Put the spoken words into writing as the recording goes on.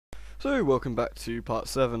So, welcome back to part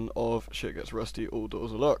 7 of Shit Gets Rusty, All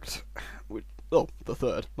Doors Are Locked. Oh, the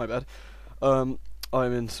third, my bad. I'm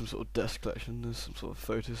in some sort of desk collection. There's some sort of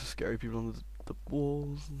photos of scary people on the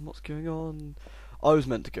walls and what's going on. I was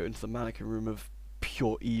meant to go into the mannequin room of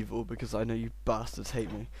pure evil because I know you bastards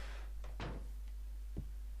hate me.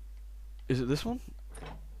 Is it this one?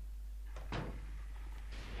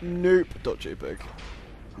 Nope. .jpg.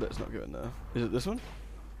 Let's not go in there. Is it this one?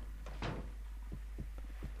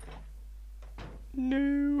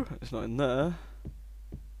 No, it's not in there.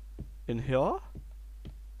 In here?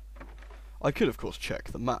 I could, of course,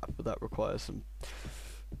 check the map, but that requires some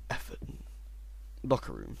effort.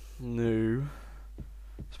 Locker room. No.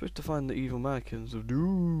 Supposed to find the evil mannequins.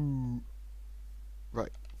 No.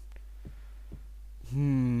 Right.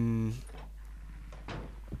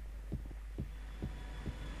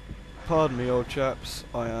 Pardon me, old chaps.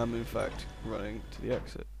 I am, in fact, running to the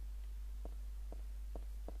exit.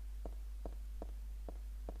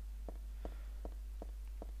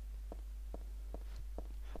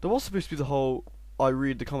 There was supposed to be the whole I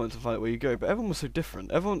read the comments and find out where you go, but everyone was so different.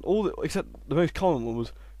 Except the most common one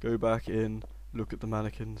was go back in, look at the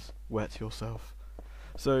mannequins, wet yourself.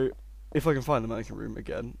 So, if I can find the mannequin room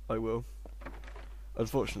again, I will.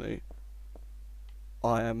 Unfortunately,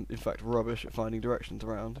 I am in fact rubbish at finding directions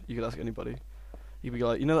around. You could ask anybody. You'd be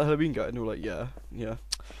like, you know that Halloween guy? And they're like, yeah.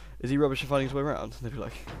 Is he rubbish at finding his way around? And they'd be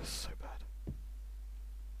like, so bad.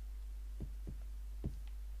 I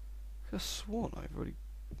could have sworn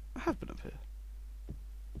I have been up here.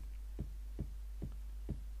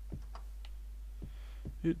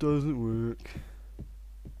 It doesn't work.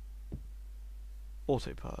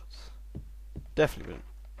 Auto parts. Definitely been.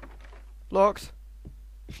 Locked.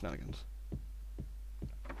 Shenanigans.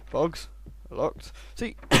 Bugs. Locked.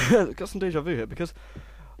 See, got some deja vu here because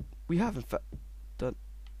we have in fact done.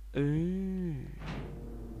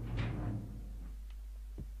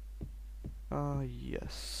 Ah,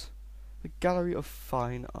 yes. The Gallery of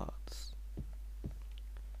Fine Arts.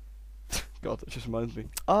 God, that just reminds me.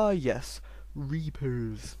 Ah, yes.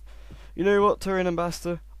 Reapers. You know what, Turian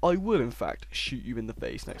Ambassador? I will, in fact, shoot you in the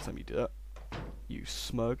face next time you do that. You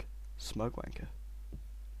smug wanker.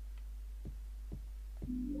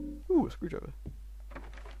 Ooh, a screwdriver.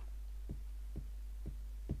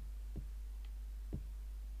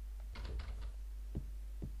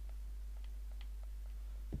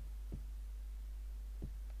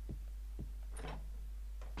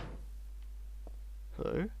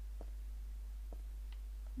 Hello?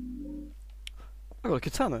 I got a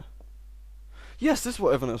katana. Yes, this is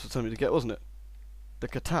what everyone else was telling me to get, wasn't it? The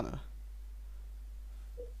katana.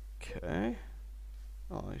 Okay.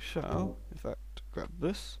 I shall, in fact, grab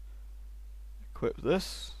this. Equip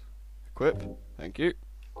this. Equip. Thank you.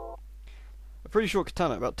 A pretty short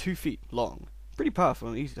katana, about 2 feet long. Pretty powerful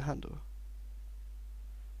and easy to handle.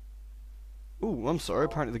 Ooh, I'm sorry.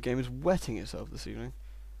 Apparently the game is wetting itself this evening.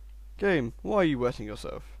 Game, why are you wetting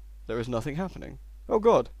yourself? There is nothing happening. Oh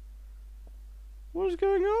God. What is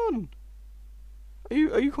going on?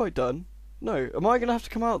 Are you quite done? No. Am I gonna have to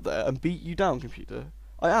come out there and beat you down, computer?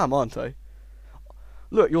 I am, aren't I?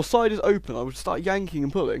 Look, your side is open. I would start yanking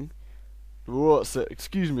and pulling. What's it?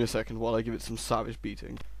 Excuse me a second while I give it some savage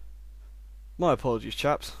beating. My apologies,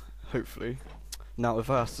 chaps. Hopefully. Now if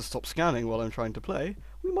I ask to stop scanning while I'm trying to play,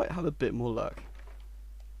 we might have a bit more luck.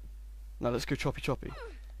 Now let's go choppy choppy.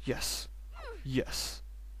 Yes. Yes.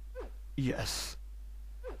 Yes.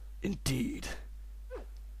 Indeed.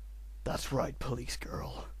 That's right, police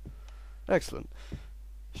girl. Excellent.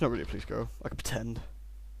 She's not really a police girl. I could pretend.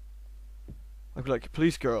 I'd be like,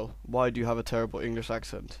 police girl, why do you have a terrible English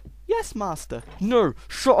accent? Yes, master. No,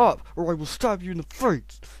 shut up, or I will stab you in the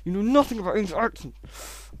face. You know nothing about English accent.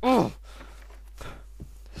 Ugh.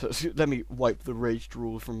 So let me wipe the rage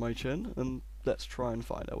drool from my chin, and let's try and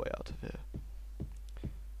find our way out of here.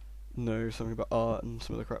 No, something about art and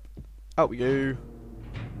some other crap. Out we go.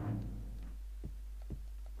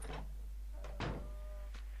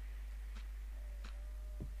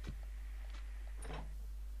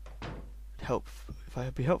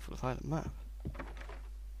 It'd be helpful if I had a map.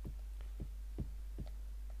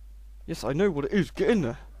 Yes, I know what it is. Get in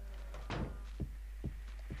there.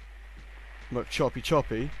 Look, choppy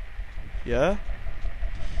choppy. Yeah?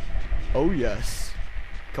 Oh yes.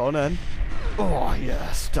 Go on then. Oh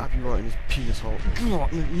yeah, stab you right in his penis hole.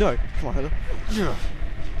 No, come on, Heather. Yeah.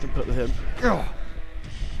 Don't put it with him. Yeah.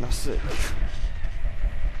 That's it.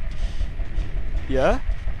 Yeah?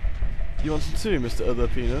 You want some too, Mr. Other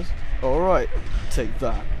Penis? Alright, take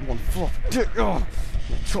that. One floppy dick. Oh,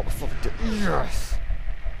 chop the floppy dick. Yes.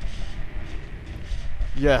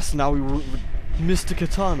 Yes, now we Mr.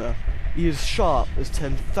 Katana. He is sharp as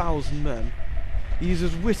 10,000 men. He is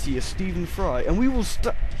as witty as Stephen Fry, and we will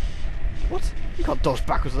What? You can't dodge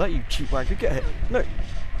backwards with that, you cheap wanker. Get hit. No.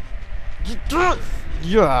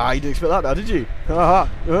 Yeah, you didn't expect that now, did you?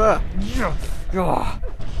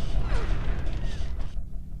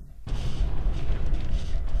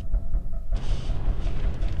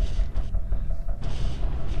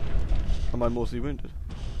 Am I mortally wounded?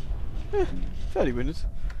 Eh, fairly wounded.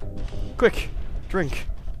 Quick, drink.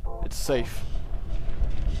 It's safe.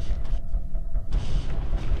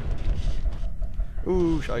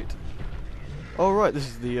 Ooh, shite. Oh right, this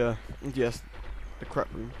is the yes, the crap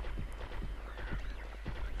room.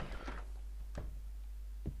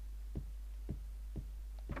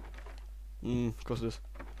 Of course it is.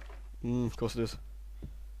 Of course it is.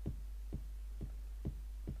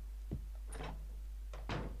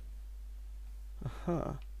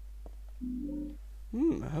 Aha.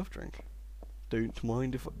 A health drink. Don't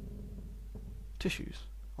mind if I... Tissues.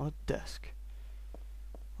 On a desk.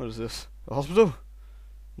 What is this? A hospital?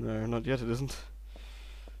 No, not yet it isn't.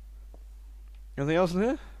 Anything else in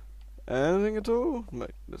here? Anything at all?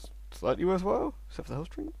 That's slightly worthwhile? Except for the health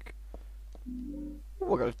drink?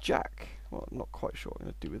 Oh, I got a jack. Well, I'm not quite sure what I'm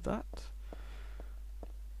going to do with that.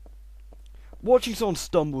 Watching someone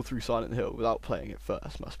stumble through Silent Hill without playing it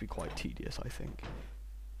first must be quite tedious, I think.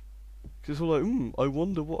 Because it's all like, I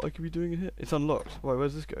wonder what I could be doing in here. It's unlocked. Why,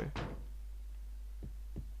 where's this go?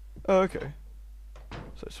 Oh, okay.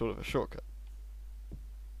 So it's sort of a shortcut.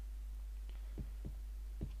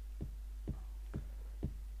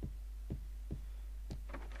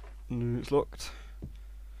 No, it's locked.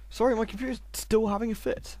 Sorry, my computer's still having a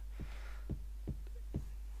fit.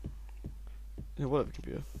 Yeah, whatever,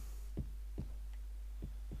 computer.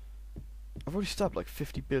 I've already stabbed like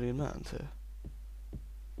 50 billion mans here.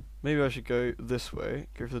 Maybe I should go this way,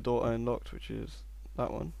 go for the door I unlocked, which is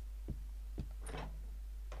that one.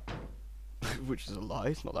 Which is a lie,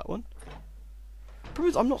 it's not that one. Problem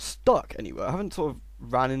is, I'm not stuck anywhere. I haven't sort of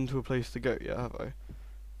ran into a place to go yet, have I?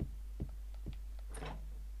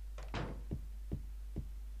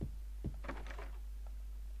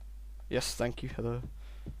 Yes, thank you, Heather.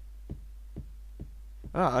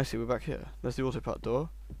 Ah, I see, we're back here. There's the autopart door,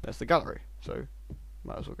 there's the gallery, so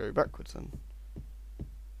might as well go backwards then.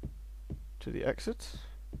 To the exit.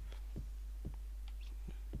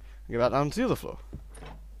 And go back down to the other floor.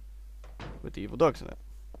 With the evil dogs in it.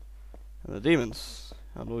 And the demons.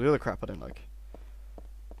 And all the other crap I don't like.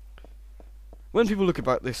 When people look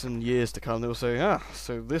about this in years to come, they'll say, ah,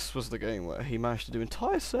 so this was the game where he managed to do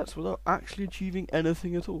entire sets without actually achieving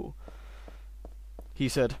anything at all. He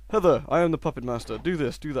said, Heather, I am the puppet master. Do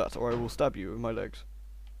this, do that, or I will stab you with my legs.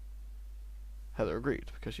 Heather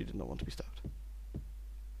agreed, because she did not want to be stabbed.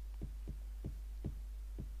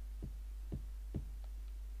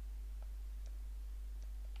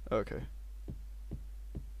 Okay.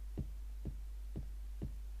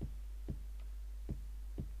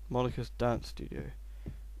 Monica's dance studio.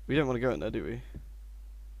 We don't want to go in there, do we?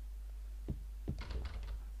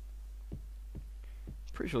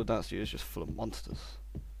 Pretty sure the dance studio is just full of monsters.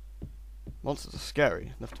 Monsters are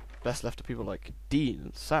scary. Best left to people like Dean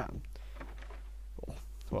and Sam. Or,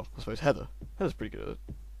 well, I suppose Heather. Heather's pretty good at it.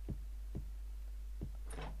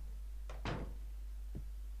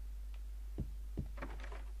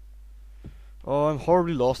 Oh, I'm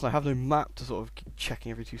horribly lost and I have no map to sort of keep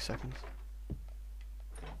checking every 2 seconds.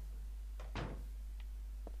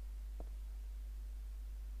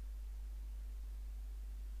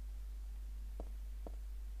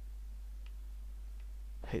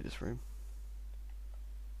 Hate this room.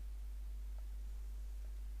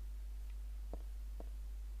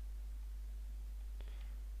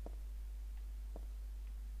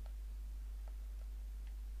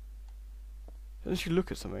 Unless you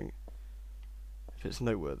look at something, if it's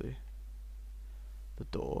noteworthy. The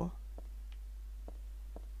door.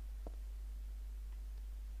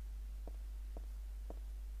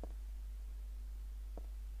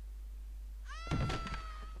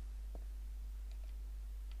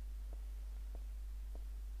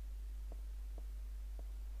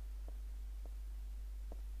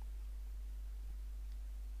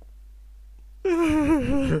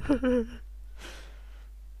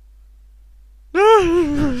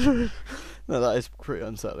 No, that is pretty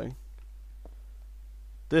unsettling.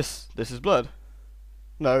 This is blood.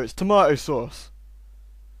 No, it's tomato sauce.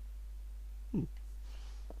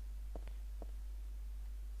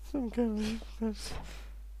 Some kind of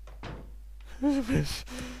Oh,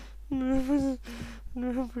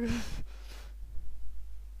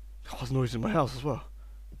 there's noise in my house as well.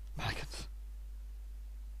 Maggots.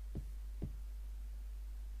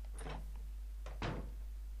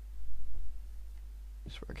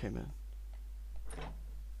 came in.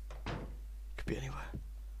 Could be anywhere.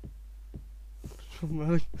 More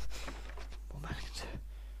mannequins here.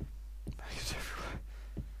 Mannequins everywhere.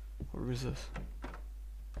 What room is this?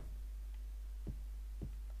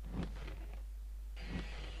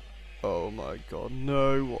 Oh my god,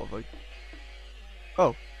 no, what have I...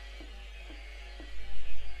 Oh!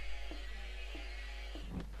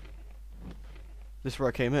 This is where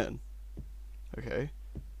I came in. Okay.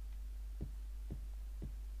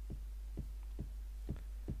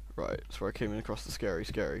 Right, that's where I came in across the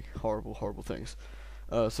scary, horrible, horrible things.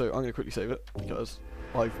 So I'm going to quickly save it, because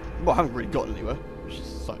I haven't really gotten anywhere, which is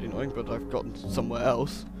slightly annoying, but I've gotten somewhere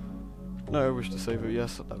else. No, I wish to save it,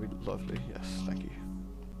 yes, that'd be lovely, yes, thank you.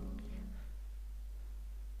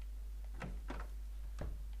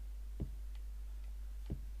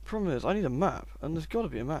 Problem is, I need a map, and there's got to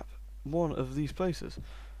be a map. One of these places.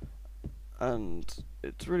 And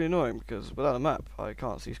it's really annoying, because without a map, I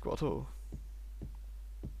can't see squat at all.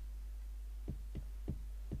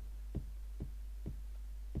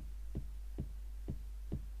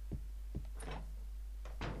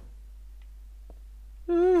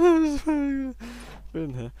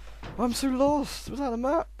 Been here. I'm so lost without a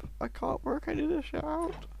map. I can't work any of this shit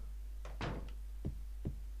out.